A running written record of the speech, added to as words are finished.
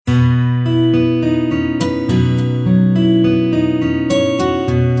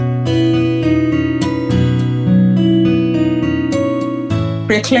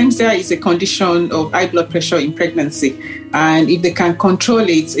Preeclampsia is a condition of high blood pressure in pregnancy. And if they can control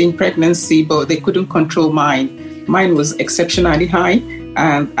it in pregnancy, but they couldn't control mine. Mine was exceptionally high.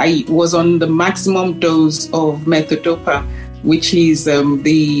 And I was on the maximum dose of methodopa, which is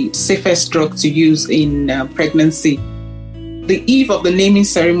the safest drug to use in pregnancy. The eve of the naming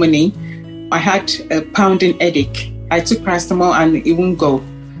ceremony, I had a pounding headache. I took paracetamol and it wouldn't go.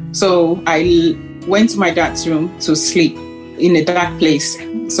 So I went to my dad's room to sleep in a dark place.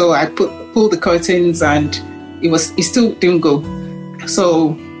 So I pulled the curtains and it still didn't go.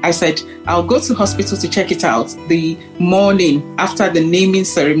 So I said, I'll go to hospital to check it out the morning after the naming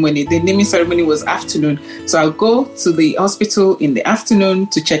ceremony. The naming ceremony was afternoon. So I'll go to the hospital in the afternoon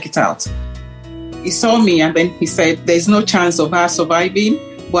to check it out. He saw me and then he said, there's no chance of her surviving,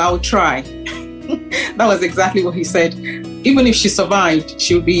 but I'll try. That was exactly what he said. Even if she survived,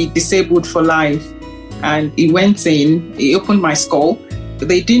 she'll be disabled for life. And he went in, he opened my skull.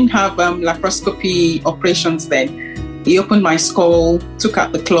 They didn't have laparoscopy operations then. He opened my skull, took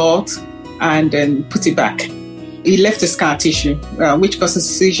out the cloth, and then put it back. He left a scar tissue, which causes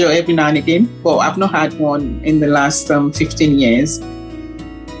seizure every now and again, but I've not had one in the last 15 years.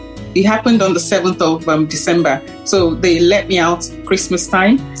 It happened on the 7th of December. So they let me out Christmas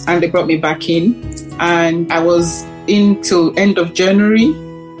time and they brought me back in. And I was in till end of January.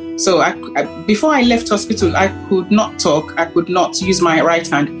 So before I left hospital, I could not talk. I could not use my right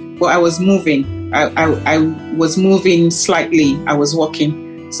hand, but I was moving. I was moving slightly. I was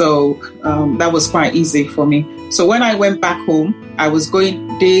walking. So that was quite easy for me. So when I went back home, I was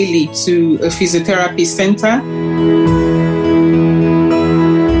going daily to a physiotherapy center.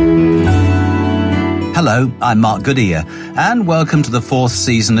 Hello, I'm Mark Goodyear, and welcome to the 4th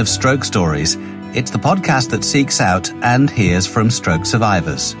season of Stroke Stories. It's the podcast that seeks out and hears from stroke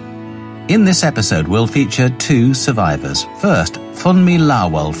survivors. In this episode, we'll feature 2 survivors. First, Funmi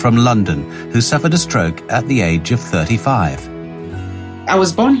Lawal from London, who suffered a stroke at the age of 35. I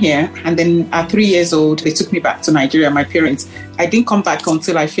was born here, and then at 3 years old, they took me back to Nigeria, my parents. I didn't come back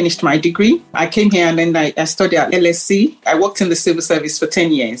until I finished my degree. I came here and then I studied at LSE. I worked in the civil service for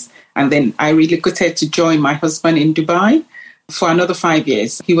 10 years, and then I relocated to join my husband in Dubai for another 5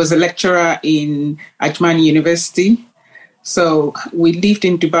 years. He was a lecturer in Ajman University. So we lived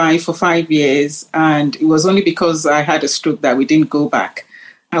in Dubai for 5 years, and it was only because I had a stroke that we didn't go back.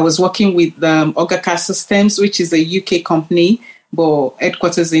 I was working with Ogaka Systems, which is a UK company, but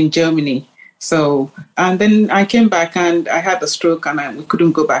headquarters in Germany. So, and then I came back and I had a stroke and we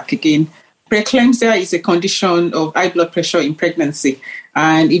couldn't go back again. Preeclampsia is a condition of high blood pressure in pregnancy.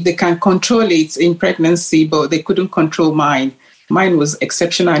 And if they can control it in pregnancy, but they couldn't control mine. Mine was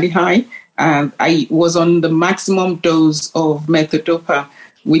exceptionally high. And I was on the maximum dose of methodopa,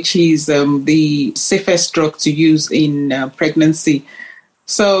 which is the safest drug to use in pregnancy.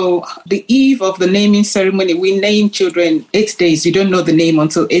 So the eve of the naming ceremony, we name children 8 days. You don't know the name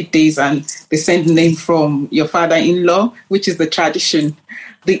until 8 days, and they send the name from your father-in-law, which is the tradition.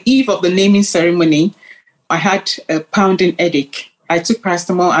 The eve of the naming ceremony, I had a pounding headache. I took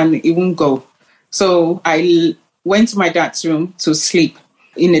paracetamol and it wouldn't go. So I went to my dad's room to sleep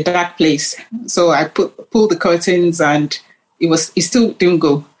in a dark place. So I pulled the curtains and it still didn't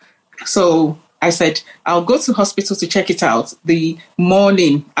go. So I said, I'll go to hospital to check it out the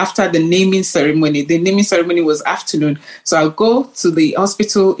morning after the naming ceremony. The naming ceremony was afternoon. So I'll go to the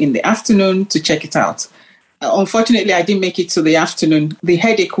hospital in the afternoon to check it out. Unfortunately, I didn't make it to the afternoon. The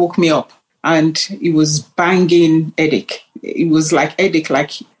headache woke me up and it was banging headache. It was like headache,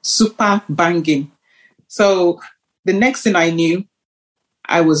 like super banging. So the next thing I knew,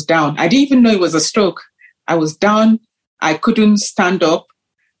 I was down. I didn't even know it was a stroke. I was down. I couldn't stand up.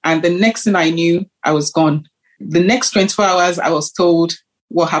 And the next thing I knew, I was gone. The next 24 hours, I was told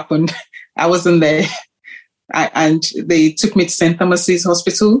what happened. I wasn't there. And they took me to St. Thomas's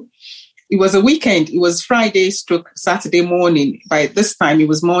Hospital. It was a weekend. It was Friday stroke Saturday morning. By this time, it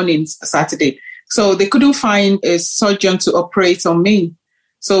was morning Saturday. So they couldn't find a surgeon to operate on me.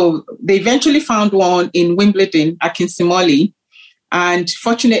 So they eventually found one in Wimbledon, Akinsimoli. And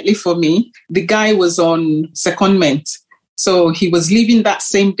fortunately for me, the guy was on secondment. So he was leaving that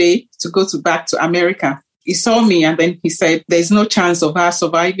same day to go back to America. He saw me and then he said, there's no chance of her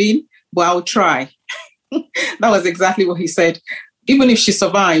surviving, but I'll try. That was exactly what he said. Even if she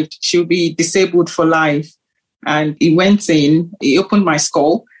survived, she'll be disabled for life. And he went in, he opened my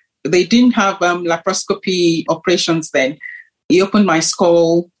skull. They didn't have laparoscopy operations then. He opened my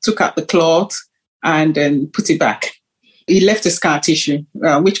skull, took out the cloth, and then put it back. He left a scar tissue,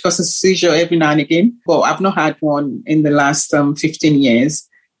 which causes seizure every now and again, but I've not had one in the last 15 years.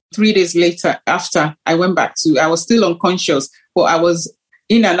 3 days later, after I went back I was still unconscious, but I was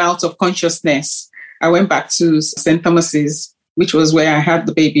in and out of consciousness. I went back to St. Thomas's, which was where I had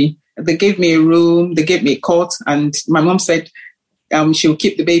the baby. They gave me a room, they gave me a cot, and my mom said she'll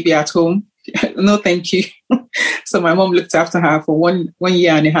keep the baby at home. No, thank you. So my mom looked after her for one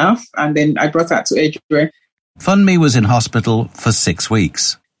year and a half, and then I brought her to Edgware. Funmi was in hospital for 6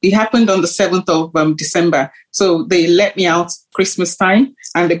 weeks. It happened on the 7th of December. So they let me out Christmas time,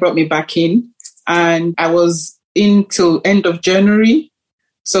 and they brought me back in. And I was in till end of January.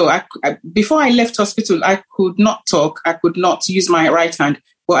 So before I left hospital, I could not talk. I could not use my right hand,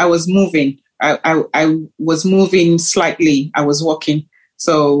 but I was moving. I was moving slightly. I was walking.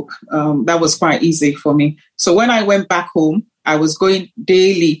 So that was quite easy for me. So when I went back home, I was going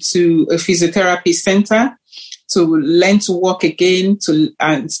daily to a physiotherapy center to learn to walk again,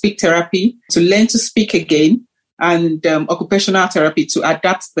 and speak therapy, to learn to speak again, and occupational therapy to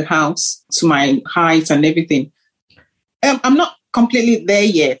adapt the house to my height and everything. I'm not completely there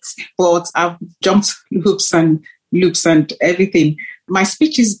yet, but I've jumped hoops and loops and everything. My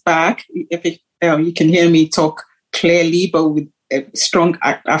speech is back. If you can hear me talk clearly, but with a strong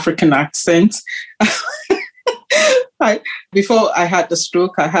African accent. Before I had the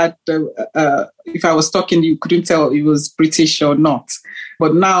stroke, I had, if I was talking, you couldn't tell it was British or not.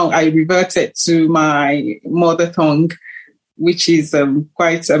 But now I reverted to my mother tongue, which is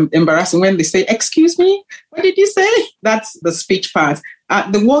quite embarrassing when they say, "Excuse me, what did you say?" That's the speech part.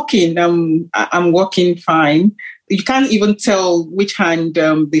 The walking, I'm walking fine. You can't even tell which hand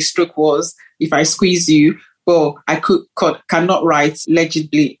the stroke was if I squeeze you, but I cannot write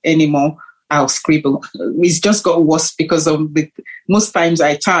legibly anymore. I'll scribble. It's just got worse because of most times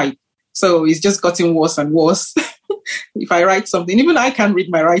I type. So it's just gotten worse and worse. If I write something, even I can't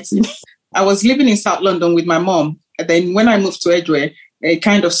read my writing. I was living in South London with my mom. And then when I moved to Edgware, it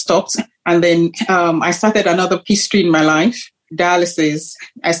kind of stopped. And then I started another history in my life, dialysis.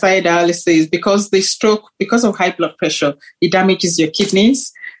 I started dialysis because because of high blood pressure, it damages your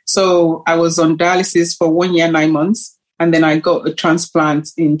kidneys. So I was on dialysis for 1 year, 9 months. And then I got a transplant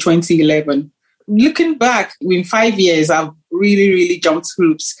in 2011. Looking back, in 5 years, I've really, really jumped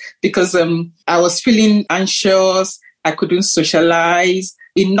hoops because I was feeling anxious. I couldn't socialize.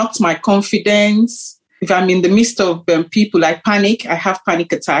 It knocked my confidence. If I'm in the midst of people, I panic. I have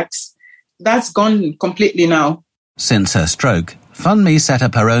panic attacks. That's gone completely now. Since her stroke, Funmi set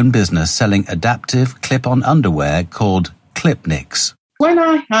up her own business selling adaptive clip-on underwear called Clipniks. When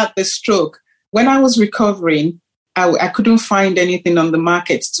I had the stroke, when I was recovering, I couldn't find anything on the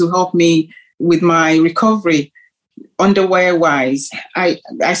market to help me with my recovery, underwear-wise. I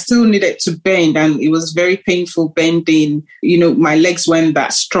still needed to bend, and it was very painful bending. My legs weren't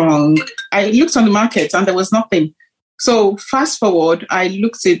that strong. I looked on the market, and there was nothing. So fast forward, I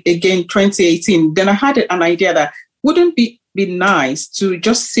looked at again 2018. Then I had an idea that wouldn't be nice to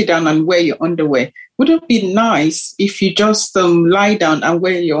just sit down and wear your underwear. Wouldn't it be nice if you just lie down and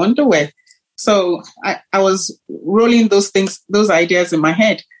wear your underwear? So I was rolling those ideas in my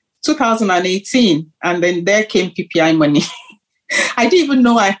head. 2018, and then there came PPI money. I didn't even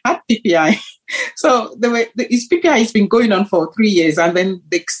know I had PPI. So PPI has been going on for 3 years, and then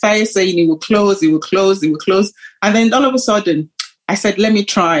they started saying it will close. And then all of a sudden, I said, let me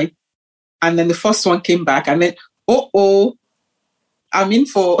try. And then the first one came back, and then, I'm in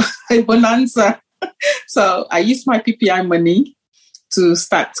for a bonanza. So I used my PPI money to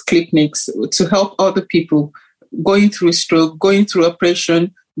start Clipniks to help other people going through stroke, going through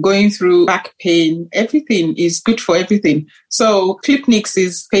operation, going through back pain. Everything is good for everything. So Clipniks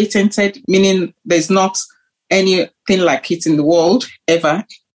is patented, meaning there's not anything like it in the world ever.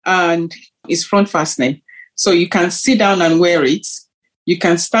 And it's front fastening. So you can sit down and wear it. You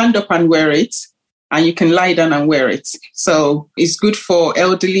can stand up and wear it. And you can lie down and wear it. So it's good for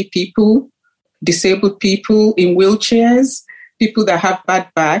elderly people, disabled people in wheelchairs, people that have bad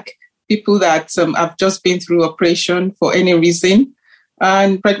back, people that have just been through operation for any reason.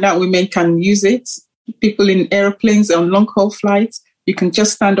 And pregnant women can use it. People in airplanes on long-haul flights, you can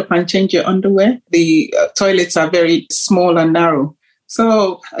just stand up and change your underwear. The toilets are very small and narrow.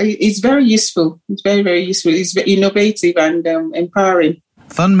 So it's very useful. It's very, very useful. It's very innovative and empowering.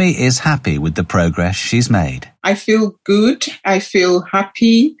 Funmi is happy with the progress she's made. I feel good. I feel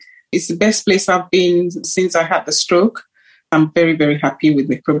happy. It's the best place I've been since I had the stroke. I'm very, very happy with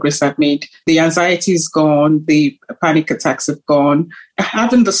the progress I've made. The anxiety is gone. The panic attacks have gone.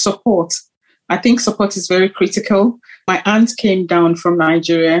 Having the support. I think support is very critical. My aunt came down from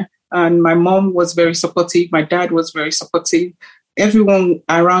Nigeria and my mom was very supportive. My dad was very supportive. Everyone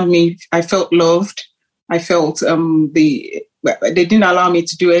around me, I felt loved. I felt the They didn't allow me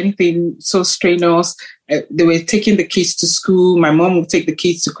to do anything so strenuous. They were taking the kids to school. My mom would take the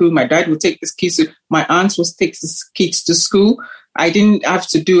kids to school. My dad would take the kids to, my aunt would take the kids to school. I didn't have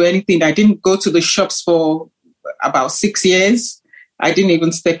to do anything. I didn't go to the shops for about 6 years. I didn't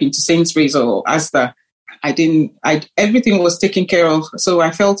even step into Sainsbury's or Asda. Everything was taken care of. So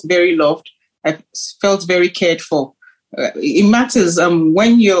I felt very loved. I felt very cared for. It matters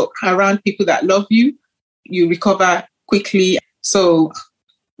when you're around people that love you, you recover quickly. So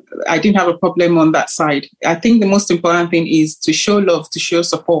I didn't have a problem on that side. I think the most important thing is to show love, to show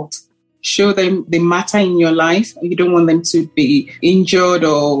support. Show them they matter in your life. You don't want them to be injured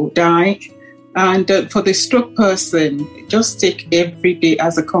or die. And for the stroke person, just take every day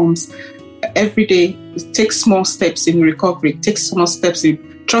as it comes. Every day, take small steps in recovery. Take small steps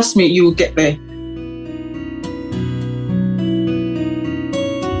in. Trust me, you will get there.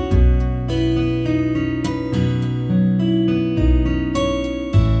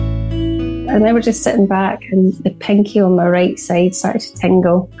 I remember just sitting back and the pinky on my right side started to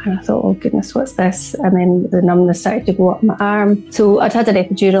tingle. And I thought, oh goodness, what's this? And then the numbness started to go up my arm. So I'd had an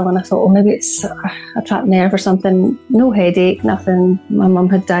epidural and I thought, oh, maybe it's a trapped nerve or something. No headache, nothing. My mum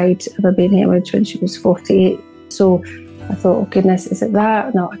had died of a brain hemorrhage when she was 48. So I thought, oh goodness, is it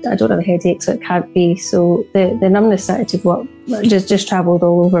that? No, I don't have a headache, so it can't be. So the numbness started to go up, just travelled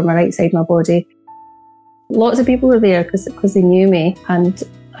all over my right side of my body. Lots of people were there because they knew me, and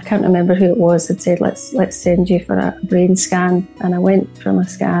I can't remember who it was, had said, let's send you for a brain scan. And I went for my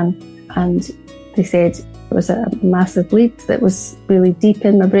scan and they said it was a massive bleed that was really deep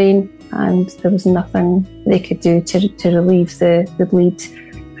in my brain and there was nothing they could do to relieve the bleed,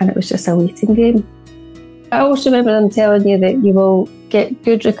 and it was just a waiting game. I always remember them telling you that you will get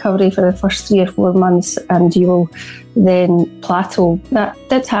good recovery for the first 3 or 4 months and you will then plateau. That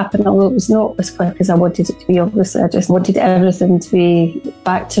did happen, although it was not as quick as I wanted it to be. Obviously, I just wanted everything to be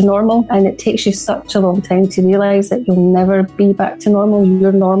back to normal, and it takes you such a long time to realise that you'll never be back to normal.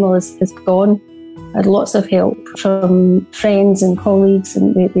 Your normal is gone. I had lots of help from friends and colleagues,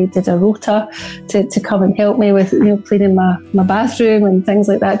 and they did a rota to come and help me with cleaning my bathroom and things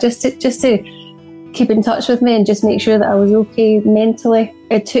like that, just to keep in touch with me and just make sure that I was okay mentally.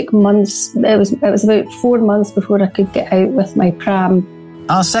 It took months. It was about 4 months before I could get out with my pram.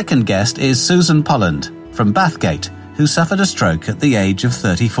 Our second guest is Susan Polland from Bathgate, who suffered a stroke at the age of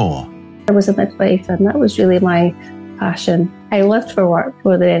 34. I was a midwife, and that was really my passion. I lived for work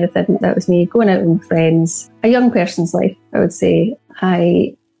more than anything. That was me going out with friends. A young person's life, I would say.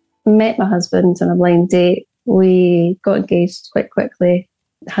 I met my husband on a blind date. We got engaged quite quickly.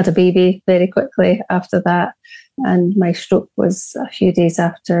 Had a baby very quickly after that, and my stroke was a few days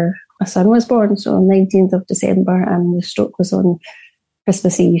after my son was born, so on 19th of December, and the stroke was on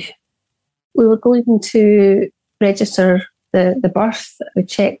Christmas Eve. We were going to register the birth. We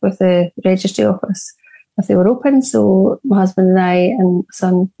checked with the registry office if they were open, so my husband and I and my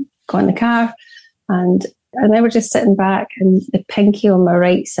son got in the car, and I remember just sitting back and the pinky on my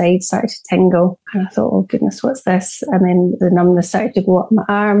right side started to tingle. And I thought, oh goodness, what's this? And then the numbness started to go up my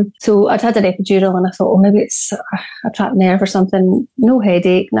arm. So I'd had an epidural and I thought, oh, maybe it's a trapped nerve or something. No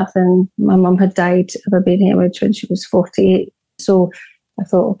headache, nothing. My mum had died of a brain hemorrhage when she was 48. So I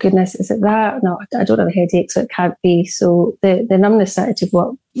thought, oh goodness, is it that? No, I don't have a headache, so it can't be. So the numbness started to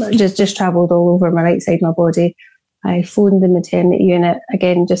go up, just travelled all over my right side of my body. I phoned the maternity unit,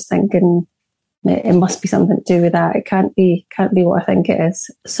 again, just thinking, it must be something to do with that. It can't be what I think it is.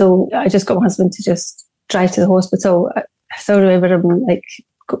 So I just got my husband to just drive to the hospital. I still remember him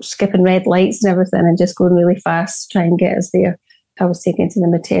skipping red lights and everything and just going really fast, trying to get us there. I was taken to the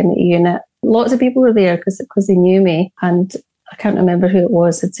maternity unit. Lots of people were there because they knew me, and I can't remember who it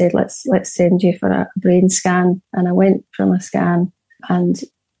was, had said, let's send you for a brain scan. And I went for my scan and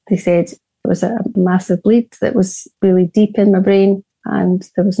they said it was a massive bleed that was really deep in my brain, and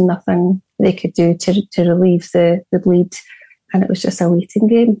there was nothing they could do to relieve the bleed, and it was just a waiting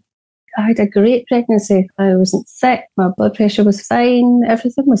game. I had a great pregnancy. I wasn't sick, my blood pressure was fine,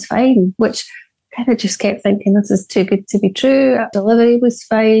 everything was fine, which kind of just kept thinking, this is too good to be true. Delivery was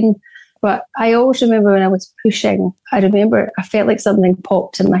fine. But I always remember when I was pushing, I felt like something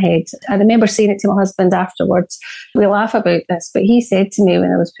popped in my head. I remember saying it to my husband afterwards. We laugh about this, but he said to me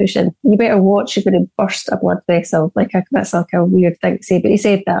when I was pushing, you better watch, you're going to burst a blood vessel. That's like a weird thing to say, but he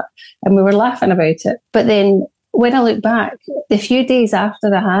said that. And we were laughing about it. But then when I look back, the few days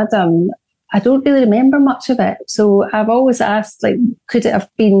after I had him, I don't really remember much of it. So I've always asked, could it have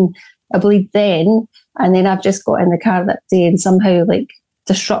been a bleed then? And then I've just got in the car that day and somehow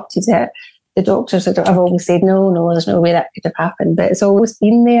disrupted it. the doctors have always said, no, there's no way that could have happened. But it's always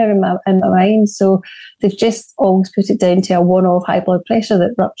been there in my mind. So they've just always put it down to a one-off high blood pressure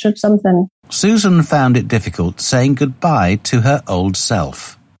that ruptured something. Susan found it difficult saying goodbye to her old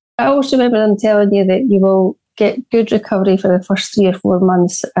self. I always remember them telling you that you will get good recovery for the first 3 or 4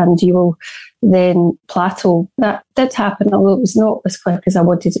 months and you will then plateau. That did happen, although it was not as quick as I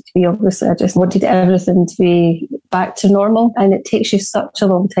wanted it to be. Obviously, I just wanted everything to be back to normal, and it takes you such a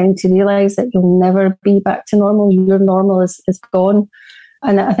long time to realise that you'll never be back to normal. Your normal is gone.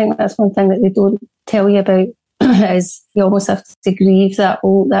 And I think that's one thing that they don't tell you about is you almost have to grieve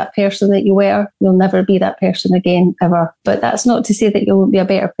that person that you were. You'll never be that person again, ever. But that's not to say that you won't be a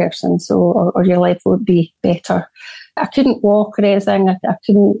better person, or your life won't be better. I couldn't walk or anything. I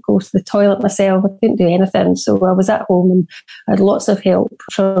couldn't go to the toilet myself. I couldn't do anything. So I was at home and I had lots of help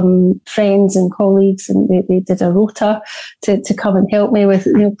from friends and colleagues, and they did a rota to come and help me with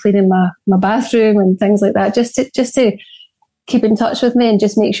cleaning my bathroom and things like that, just to keep in touch with me and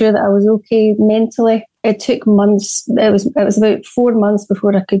just make sure that I was okay mentally. It took months. It was about 4 months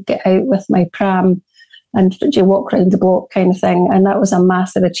before I could get out with my pram and walk around the block kind of thing. And that was a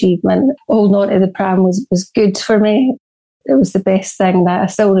massive achievement. Holding on to the pram was good for me. It was the best thing. That I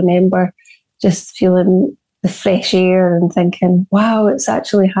still remember just feeling the fresh air and thinking, wow, it's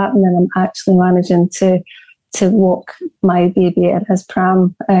actually happening. I'm actually managing to walk my baby in his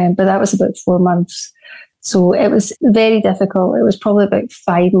pram. But that was about 4 months. So it was very difficult. It was probably about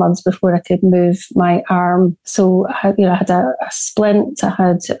 5 months before I could move my arm. So I had a splint, I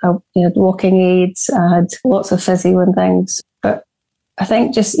had walking aids, I had lots of physio and things. But I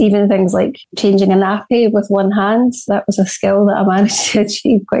think just even things like changing a nappy with one hand, that was a skill that I managed to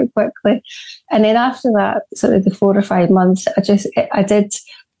achieve quite quickly. And then after that, sort of the 4 or 5 months, I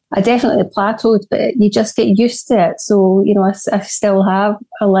definitely plateaued, but you just get used to it. So, I still have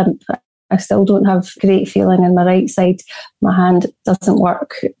a limp. I still don't have great feeling in my right side. My hand doesn't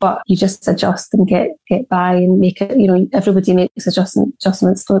work, but you just adjust and get by and make it, everybody makes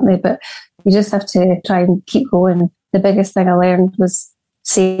adjustments, don't they? But you just have to try and keep going. The biggest thing I learned was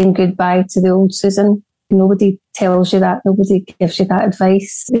saying goodbye to the old Susan. Nobody tells you that. Nobody gives you that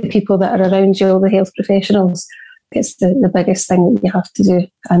advice. The people that are around you, all the health professionals, it's the biggest thing that you have to do.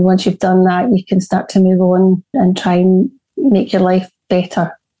 And once you've done that, you can start to move on and try and make your life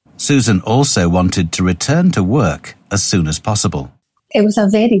better. Susan also wanted to return to work as soon as possible. It was a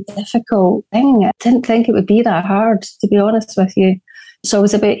very difficult thing. I didn't think it would be that hard, to be honest with you. So I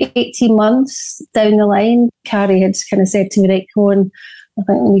was about 18 months down the line. Carrie had kind of said to me, right, come on, I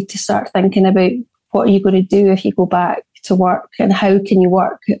think we need to start thinking about what are you going to do if you go back to work, and how can you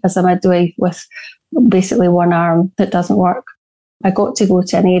work as a midwife with basically one arm that doesn't work. I got to go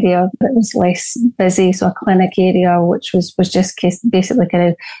to an area that was less busy, so a clinic area, which was just basically kind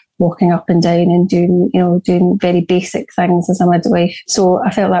of walking up and down and doing very basic things as a midwife. So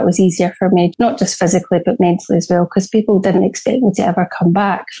I felt that was easier for me, not just physically, but mentally as well, because people didn't expect me to ever come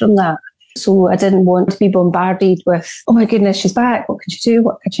back from that. So I didn't want to be bombarded with, oh my goodness, she's back. What could you do?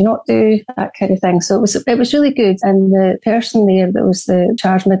 What could you not do? That kind of thing. So it was really good. And the person there that was the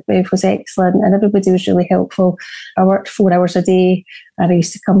charge midwife was excellent, and everybody was really helpful. I worked 4 hours a day, and I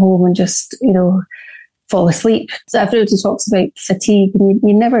used to come home and just, fall asleep. So everybody talks about fatigue, and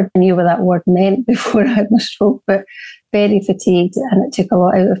you never knew what that word meant before I had my stroke, but very fatigued, and it took a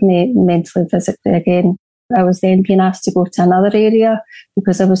lot out of me mentally and physically again. I was then being asked to go to another area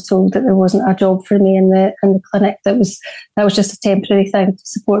because I was told that there wasn't a job for me in the clinic. That was just a temporary thing to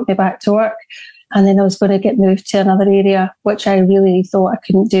support me back to work. And then I was going to get moved to another area, which I really thought I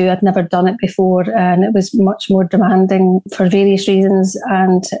couldn't do. I'd never done it before, and it was much more demanding for various reasons.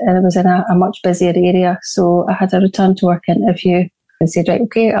 And it was in a much busier area. So I had a return to work interview. I said, right,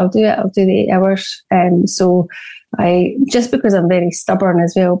 okay, I'll do it. I'll do the 8 hours. And so just because I'm very stubborn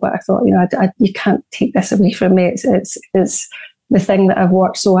as well, but I thought, you can't take this away from me. It's the thing that I've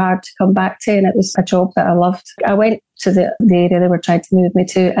worked so hard to come back to, and it was a job that I loved. I went to the area they were trying to move me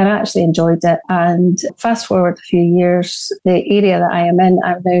to, and I actually enjoyed it. And fast forward a few years, the area that I am in,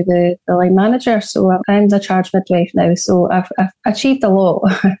 I'm now the line manager, so I'm the charge midwife now. So I've achieved a lot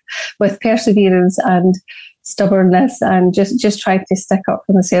with perseverance and stubbornness, and just trying to stick up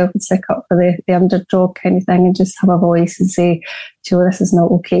for myself and stick up for the underdog kind of thing, and just have a voice and say, Joe, this is not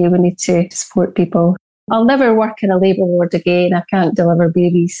okay. We need to support people. I'll never work in a labour ward again. I can't deliver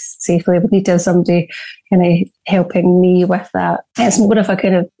babies safely. I would need to have somebody kind of helping me with that. It's more of a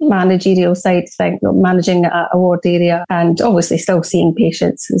kind of managerial side thing, managing a ward area, and obviously still seeing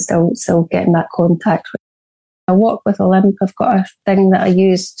patients and still getting that contact. I walk with a limp. I've got a thing that I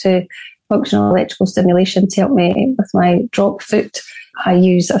use to functional electrical stimulation to help me with my drop foot. I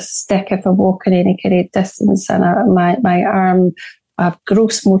use a stick if I'm walking any kind of distance, and my arm, I have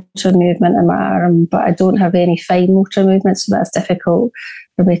gross motor movement in my arm, but I don't have any fine motor movement, so that's difficult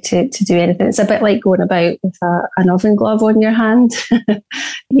for me to do anything. It's a bit like going about with an oven glove on your hand.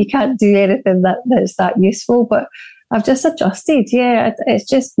 You can't do anything that's that useful, but I've just adjusted. Yeah, it's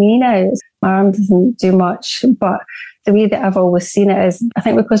just me now. My arm doesn't do much, but the way that I've always seen it is, I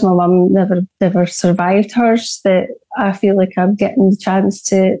think because my mum never survived hers, that I feel like I'm getting the chance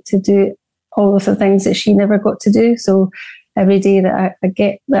to do all of the things that she never got to do. So every day that I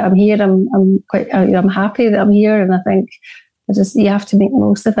get that I'm here, I'm happy that I'm here, and I think you have to make the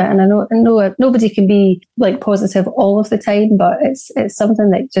most of it. And I know nobody can be like positive all of the time, but it's something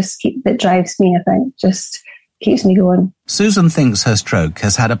that drives me. I think just keeps me going. Susan thinks her stroke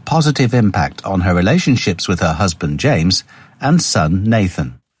has had a positive impact on her relationships with her husband James and son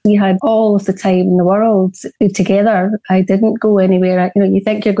Nathan. We had all of the time in the world together. I didn't go anywhere. You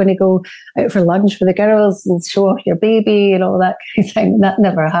think you're going to go out for lunch with the girls and show off your baby and all that kind of thing. That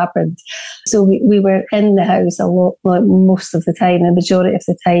never happened. So we were in the house a lot, like most of the time, the majority of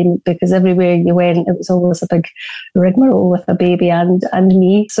the time, because everywhere you went, it was always a big rigmarole with a baby and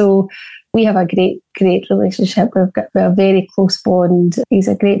me. So we have a great relationship. We've got a very close bond. He's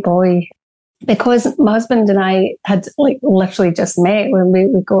a great boy. Because my husband and I had like literally just met when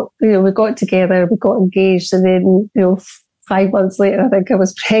we got together, we got engaged, and then 5 months later I think I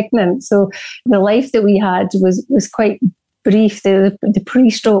was pregnant. So the life that we had was quite brief, the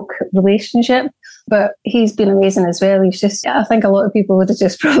pre-stroke relationship. But he's been amazing as well. He's just, I think a lot of people would have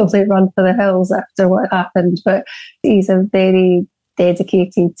just probably run for the hills after what happened, but he's a very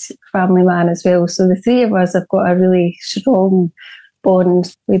dedicated family man as well. So the three of us have got a really strong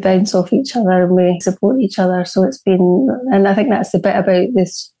bond. We bounce off each other and we support each other. So it's been, and I think that's the bit about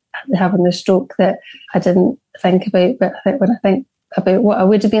this, having the stroke, that I didn't think about. But I think when I think about what I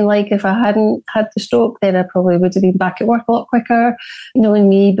would have been like if I hadn't had the stroke, then I probably would have been back at work a lot quicker. Knowing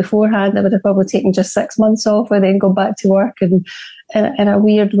me beforehand, I would have probably taken just 6 months off and then gone back to work. And in a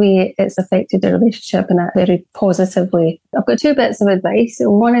weird way, it's affected the relationship in a very positive way. I've got 2 bits of advice.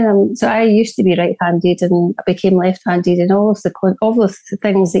 One of them, so I used to be right-handed and I became left-handed, and all of the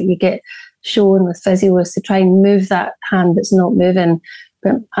things that you get shown with physio is to try and move that hand that's not moving.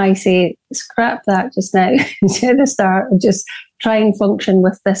 But I say, scrap that just now. Instead of start and just try and function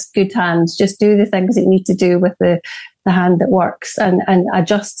with this good hand. Just do the things that you need to do with the hand that works and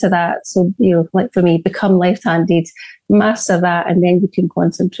adjust to that. So, like for me, become left-handed, master that, and then you can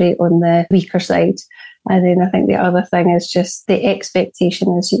concentrate on the weaker side. And then I think the other thing is just the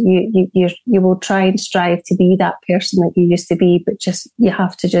expectation is you will try and strive to be that person that you used to be, but you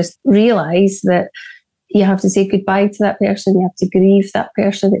have to just realise that you have to say goodbye to that person. You have to grieve that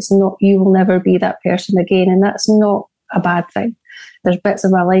person. It's not, you will never be that person again. And that's not a bad thing. There's bits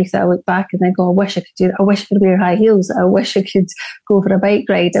of my life that I look back and I go, I wish I could do that. I wish I could wear high heels. I wish I could go for a bike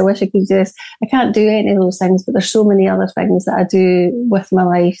ride. I wish I could do this. I can't do any of those things, but there's so many other things that I do with my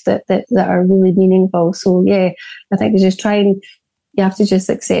life that are really meaningful. So yeah, I think you have to just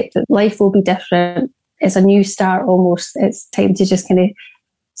accept that life will be different. It's a new start almost. It's time to just kind of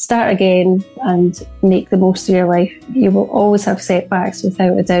start again and make the most of your life. You will always have setbacks,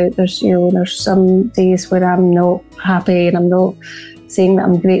 without a doubt. There's some days where I'm not happy and I'm not saying that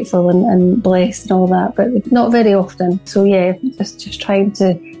I'm grateful and blessed and all that, but not very often. So yeah, just trying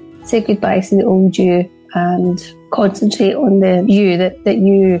to say goodbye to the old you and concentrate on the you that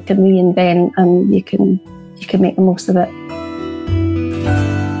you can reinvent, and you can make the most of it.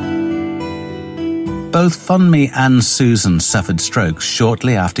 Both Funmi and Susan suffered strokes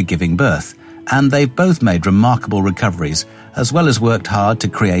shortly after giving birth, and they've both made remarkable recoveries, as well as worked hard to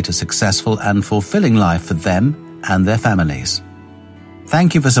create a successful and fulfilling life for them and their families.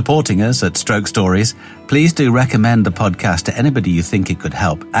 Thank you for supporting us at Stroke Stories. Please do recommend the podcast to anybody you think it could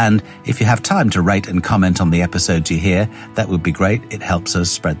help, and if you have time to rate and comment on the episodes you hear, that would be great. It helps us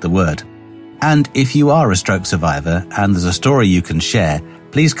spread the word. And if you are a stroke survivor and there's a story you can share,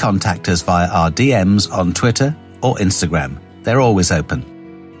 please contact us via our DMs on Twitter or Instagram. They're always open.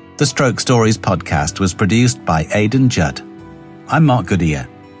 The Stroke Stories podcast was produced by Aidan Judd. I'm Mark Goodyear.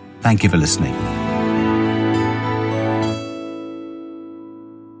 Thank you for listening.